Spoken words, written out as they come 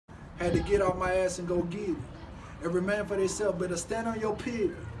Had to get off my ass and go get it. Every man for themselves, better stand on your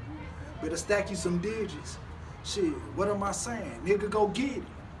pivot. Better stack you some digits. Shit, what am I saying? Nigga, go get it.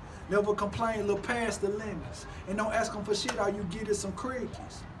 Never complain, look past the limits. And don't ask them for shit, all you get is some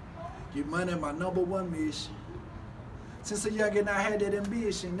crickets. Get money, my #1 mission. Since a youngin' I had that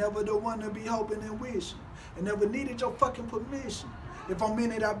ambition. Never the one to be hoping and wishing. And never needed your fucking permission. If I'm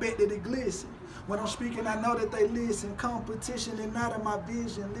in it, I bet that it glisten. When I'm speaking, I know that they listen. Competition is not in my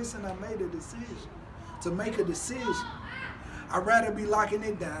vision. Listen, I made a decision to make a decision. I'd rather be locking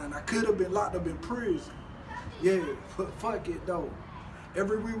it down. I could have been locked up in prison. Yeah, but fuck it though.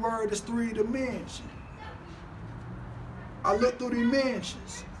 Every word is 3 dimensions. I look through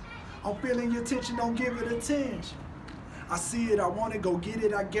dimensions. I'm feeling your attention, don't give it attention. I see it, I want it, go get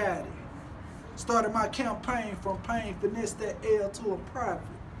it, I got it. Started my campaign from pain, finesse that L to a profit.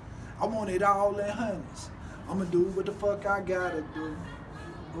 I want it all in hundreds. I'ma do what the fuck I gotta do.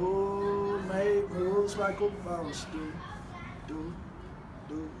 Oh, make moves like a boss do. Do.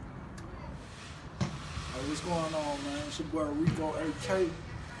 Hey, what's going on, man? It's your boy Ricko, AK.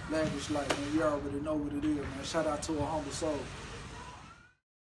 Lavish like, man, you already know what it is, man. Shout out to AHumbleSoul.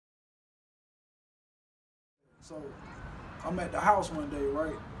 So, I'm at the house one day,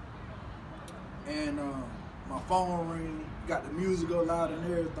 right? And my phone ring, got the music go loud and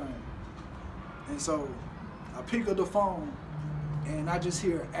everything. And so, I pick up the phone, and I just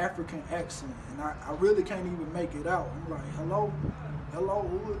hear an African accent, and I really can't even make it out. I'm like, hello,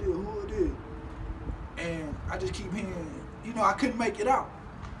 who it is? And I just keep hearing, you know, I couldn't make it out.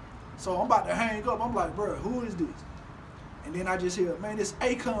 So I'm about to hang up. I'm like, bro, who is this? And then I just hear, man, this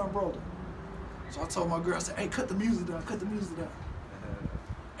Akon brother. So I told my girl, I said, hey, cut the music down.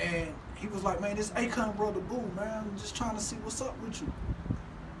 And he was like, man, this Akon brother, boo, man, I'm just trying to see what's up with you.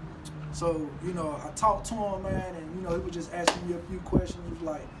 So, you know, I talked to him, man, and, you know, he was just asking me a few questions. He was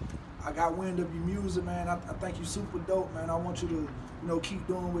like, I got wind of your music, man. I think you super dope, man. I want you to, you know, keep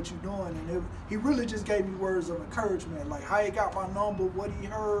doing what you're doing. And he really just gave me words of encouragement, like how he got my number, what he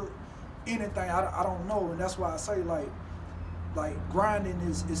heard, anything, I don't know. And that's why I say, like grinding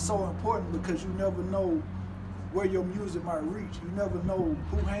is so important, because you never know where your music might reach. You never know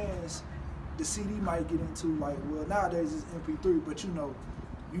who hands the CD might get into. Like, well, nowadays it's MP3, but you know,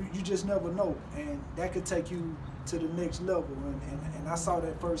 you just never know, and that could take you to the next level. And I saw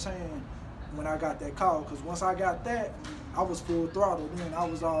that firsthand when I got that call, because once I got that, I was full throttle. Then I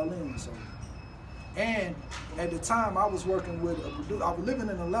was all in. So, and at the time I was working with a producer. I was living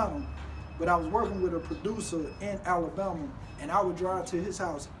in Atlanta, but I was working with a producer in Alabama, and I would drive to his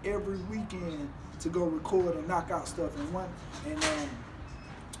house every weekend to go record and knock out stuff. And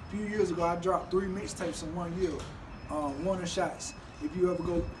a few years ago, I dropped 3 mixtapes in 1 year, Warning Shots. If you ever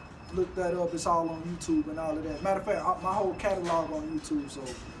go look that up, it's all on YouTube and all of that. Matter of fact, my whole catalog on YouTube. So,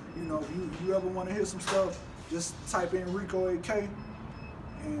 you know, if you ever want to hear some stuff, just type in Ricko AK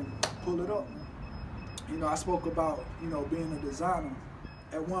and pull it up. You know, I spoke about, you know, being a designer.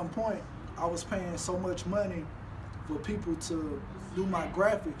 At one point, I was paying so much money for people to do my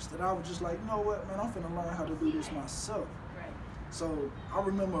graphics that I was just like, you know what, man, I'm finna learn how to do this myself. Right. So I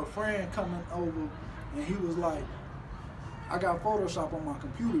remember a friend coming over, and he was like, I got Photoshop on my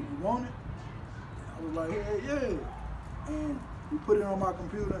computer, you want it? I was like, yeah. And we put it on my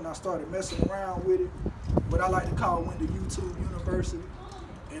computer, and I started messing around with it. What I like to call went to YouTube University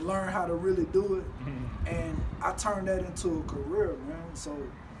and learned how to really do it. And I turned that into a career, man. So,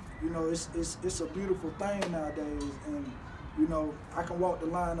 you know, it's a beautiful thing nowadays. And, you know, I can walk the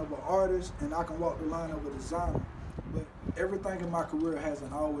line of an artist, and I can walk the line of a designer. But everything in my career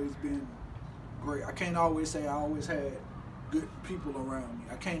hasn't always been great. I can't always say I always had good people around me.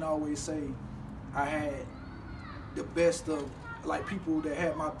 I can't always say I had the best of, like, people that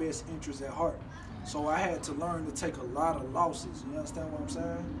had my best interests at heart. So I had to learn to take a lot of losses. You understand what I'm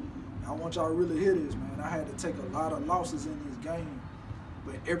saying? I want y'all to really hear this, man. I had to take a lot of losses in this game.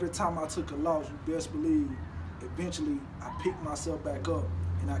 But every time I took a loss, you best believe, eventually I picked myself back up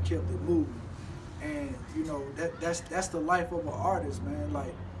and I kept it moving. And, you know, that's the life of an artist, man.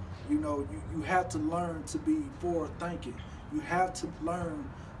 Like, you know, you have to learn to be forward thinking. You have to learn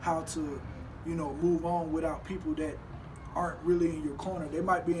how to, you know, move on without people that aren't really in your corner. They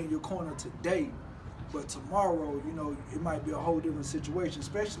might be in your corner today, but tomorrow, you know, it might be a whole different situation,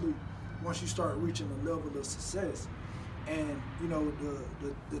 especially once you start reaching a level of success. And, you know,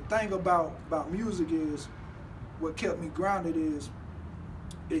 the thing about music is, what kept me grounded is,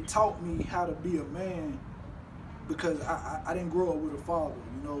 it taught me how to be a man, because I didn't grow up with a father,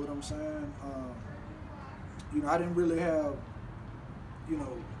 you know what I'm saying? You know, I didn't really have, you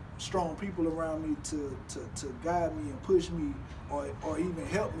know, strong people around me to guide me and push me or even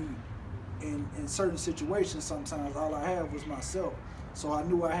help me in certain situations. Sometimes all I had was myself. So I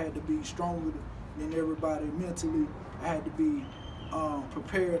knew I had to be stronger than everybody mentally. I had to be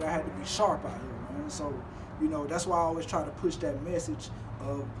prepared. I had to be sharp out here, man. So, you know, that's why I always try to push that message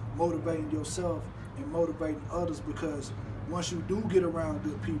of motivating yourself and motivating others, because once you do get around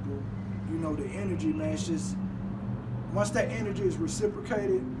good people, you know, the energy, man, it's just, once that energy is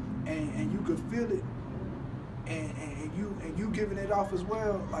reciprocated and you can feel it and you giving it off as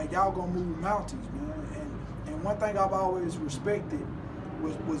well, like, y'all gonna move mountains, man. And one thing I've always respected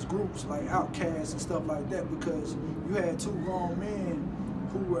was groups like Outkast and stuff like that, because you had two grown men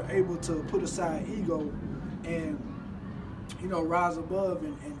who were able to put aside ego and, you know, rise above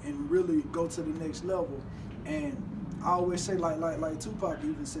and really go to the next level. And I always say, like Tupac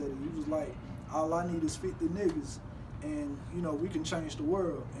even said it, he was like, all I need is 50 niggas and, you know, we can change the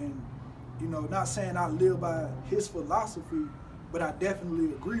world. And, you know, not saying I live by his philosophy, but I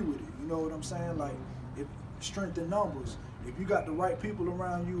definitely agree with it. You know what I'm saying? Like, if strength in numbers, if you got the right people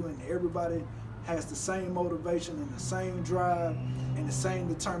around you and everybody has the same motivation and the same drive and the same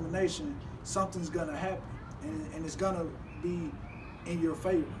determination, something's gonna happen, and it's gonna be in your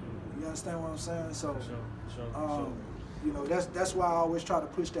favor. You understand what I'm saying? So, sure. You know, that's why I always try to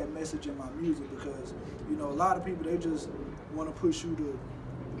push that message in my music, because, you know, a lot of people, they just want to push you to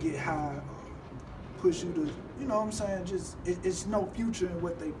get high, push you to, you know what I'm saying, just, it's no future in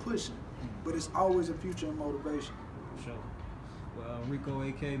what they pushing, but it's always a future in motivation. Sure. Well, Ricko,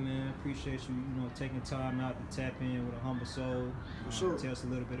 AK, man, appreciate you, you know, taking time out to tap in with AHumbleSoul. Sure. Tell us a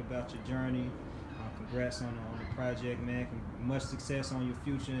little bit about your journey. Congrats on the project, man. Much success on your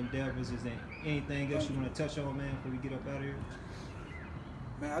future endeavors. Is there anything else you want to touch on, man, before we get up out of here?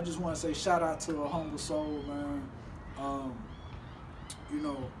 Man, I just want to say shout out to AHumbleSoul, man. You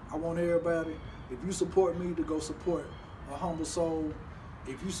know, I want everybody, if you support me, to go support AHumbleSoul.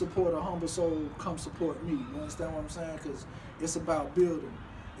 If you support AHumbleSoul, come support me. You understand what I'm saying? Because it's about building,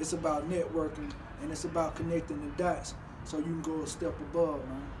 it's about networking, and it's about connecting the dots so you can go a step above,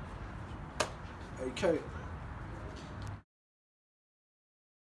 man. AK.